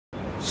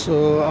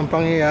So ang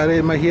pangyayari,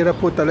 mahirap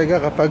po talaga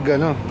kapag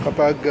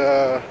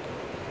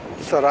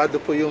sarado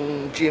po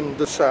yung gym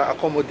do sa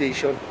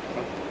accommodation.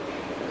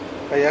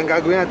 Kaya ang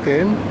gagawin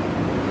natin,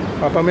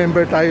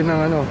 papamember tayo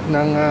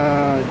ng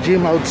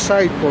gym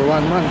outside for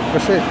 1 month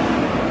kasi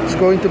it's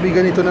going to be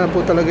ganito na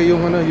po talaga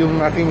yung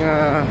aking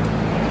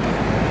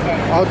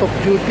out of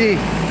duty.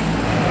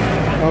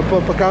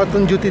 Pagka out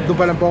of duty, doon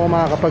pa lang po ako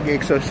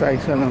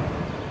makakapag-exercise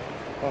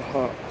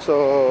So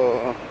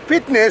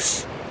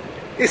fitness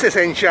is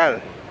essential.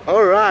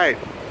 All right.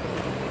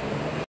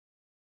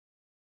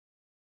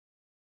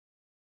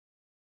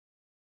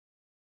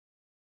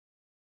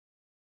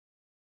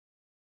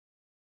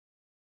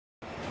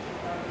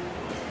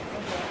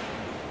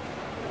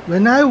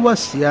 When I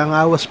was young,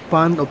 I was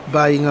fond of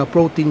buying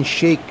protein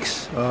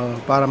shakes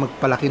para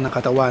magpalaki ng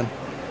katawan.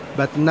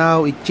 But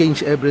now, it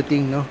changed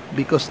everything, no?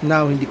 Because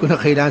now, hindi ko na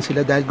kailangan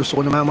sila dahil gusto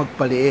ko naman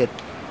magpaliit.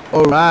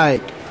 Alright.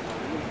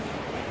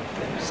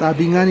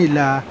 Sabi nga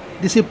nila,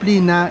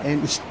 disiplina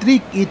and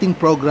strict eating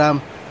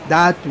program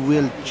that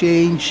will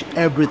change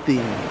everything.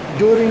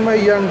 During my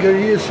younger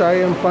years, I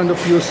am fond of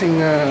using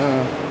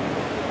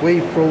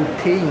whey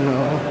protein,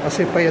 no?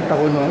 Kasi payat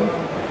ako noon.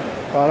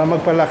 Para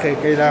magpalaki,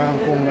 kailangan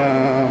kong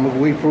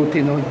mag-whey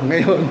protein noon.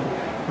 Ngayon,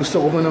 gusto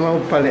ko muna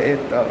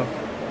magpaliit.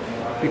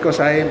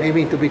 Because I am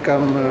aiming to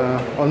become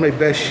on my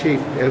best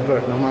shape ever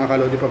ng mga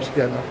kalodipops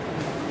dyan.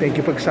 Thank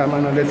you pagsama.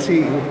 Let's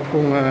see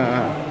kung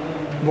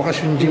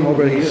bukas yung gym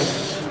over here.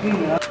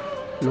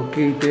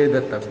 Located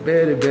at a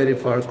very very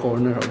far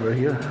corner over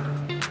here.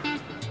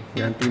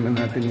 Yan, tingnan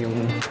natin yung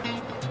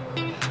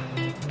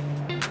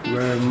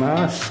wear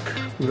mask.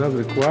 Will have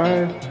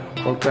required.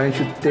 All clients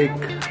should take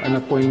an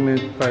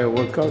appointment by a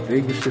workout.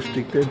 Age is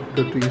restricted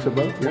to 2 years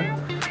above. Yeah.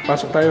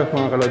 Pasok tayo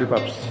mga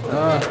kalodipops.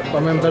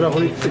 Pamember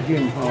ako sa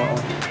gym.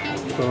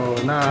 So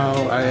now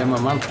I am a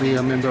monthly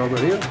member over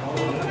here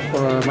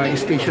for my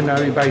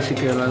stationary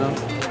bicycle.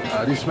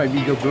 This is my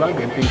video vlog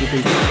and thank you.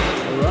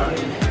 Alright.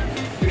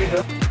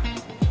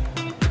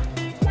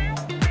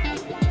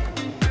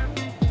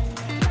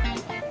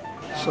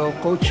 So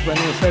Coach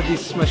Vanessa,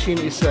 this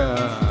machine is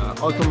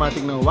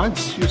automatic now.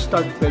 Once you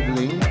start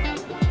pedaling,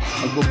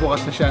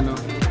 magbubukas na siya, no?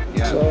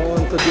 Yeah. So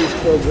on today's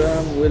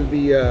program will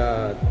be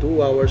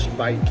 2 hours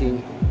biking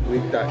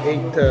with 8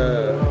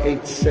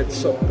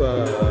 sets of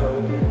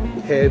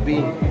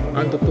heavy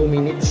under 2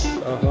 minutes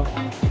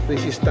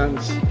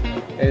resistance,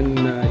 and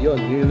yun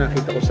yung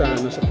nakita ko sa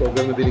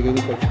program na binigay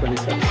ni Coach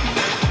Vanessa.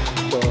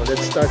 So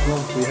let's start,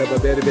 no? We have a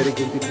very very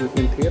good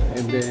equipment here,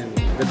 and then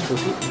let's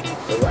proceed.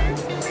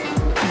 Alright.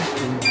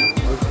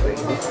 Okay.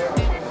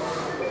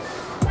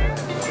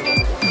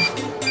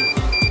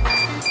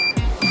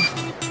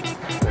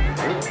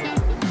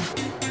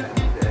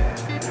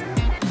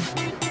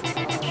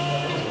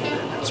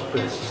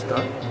 Press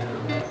start.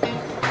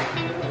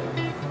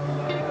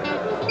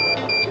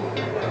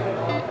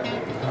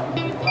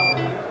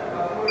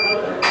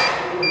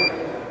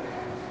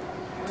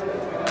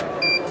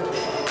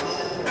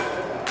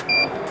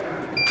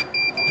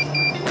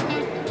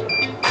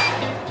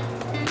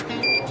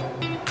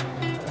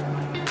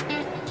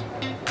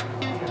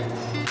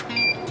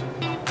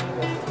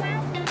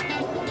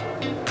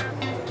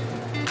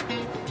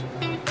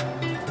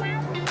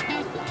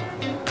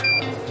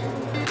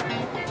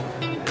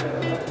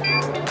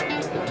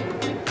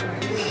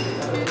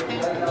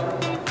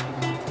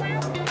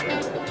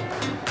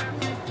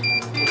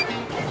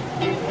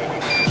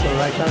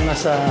 Right now,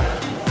 nasa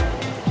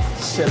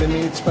 7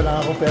 minutes pa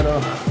lang ako,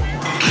 pero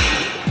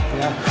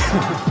yeah.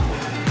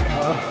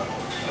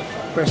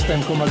 First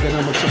time ko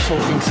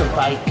magso-soaking sa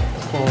bike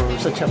for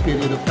such a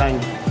period of time.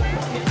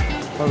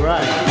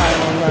 Alright, I'm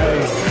on my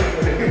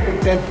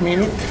 10th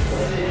minute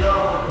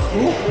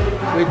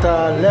with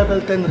a level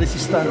 10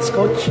 resistance,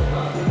 Coach,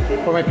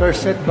 for my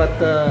first set, but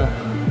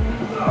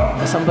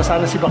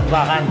basang-basa na si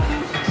Bakbakan.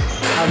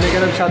 May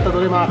ganun shoutout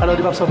ulit mga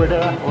kalodipops over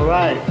there.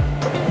 Alright.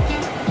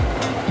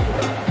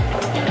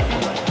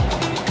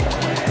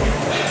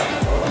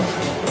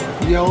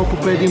 Hindi ako po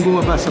pwedeng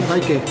bumaba sa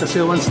bike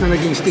kasi once na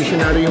naging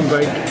stationary yung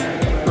bike,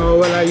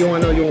 wala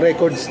yung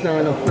records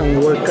ng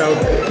workout.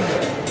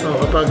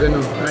 Kapag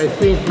I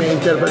think may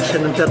interval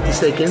siya ng 30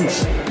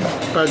 seconds.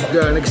 Pag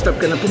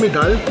nag-stop ka na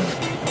pumidal,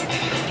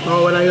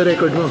 wala yung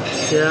record mo.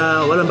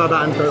 Kaya walang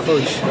babaan to,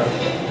 Coach.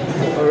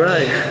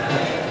 Alright.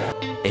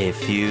 A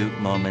few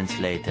moments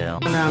later.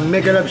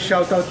 Mega love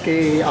shoutout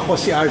kay ako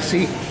si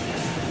RC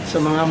sa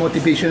mga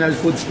motivational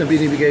foods na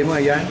binibigay mo.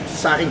 Ayan,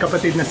 sa aking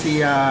kapatid na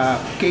si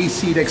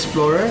KC the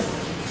Explorer,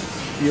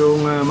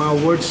 yung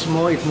mga words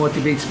mo, it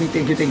motivates me.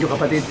 Thank you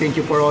kapatid, thank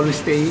you for always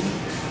staying.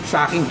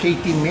 Sa aking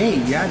Katie May,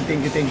 yan,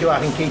 thank you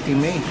aking Katie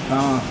May.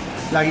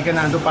 Lagi ka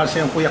nando para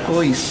sa yung Kuya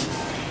Kois.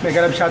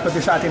 Mega love shoutout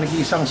din sa ating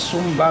nag-iisang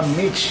Zumba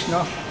Mitch,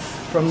 no?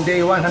 From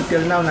day 1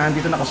 until now, na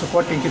nandito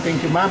nakasupport. Thank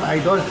you ma'am,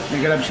 idol.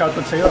 Mega love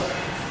shoutout sa iyo.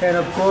 And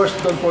of course,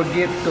 don't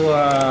forget to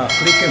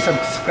click and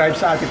subscribe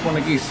sa ating pong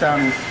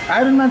nag-isang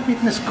Ironman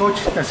Fitness Coach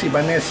na si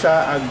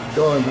Vanessa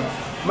Agdon.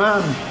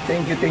 Ma'am,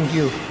 thank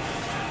you.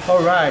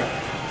 Alright.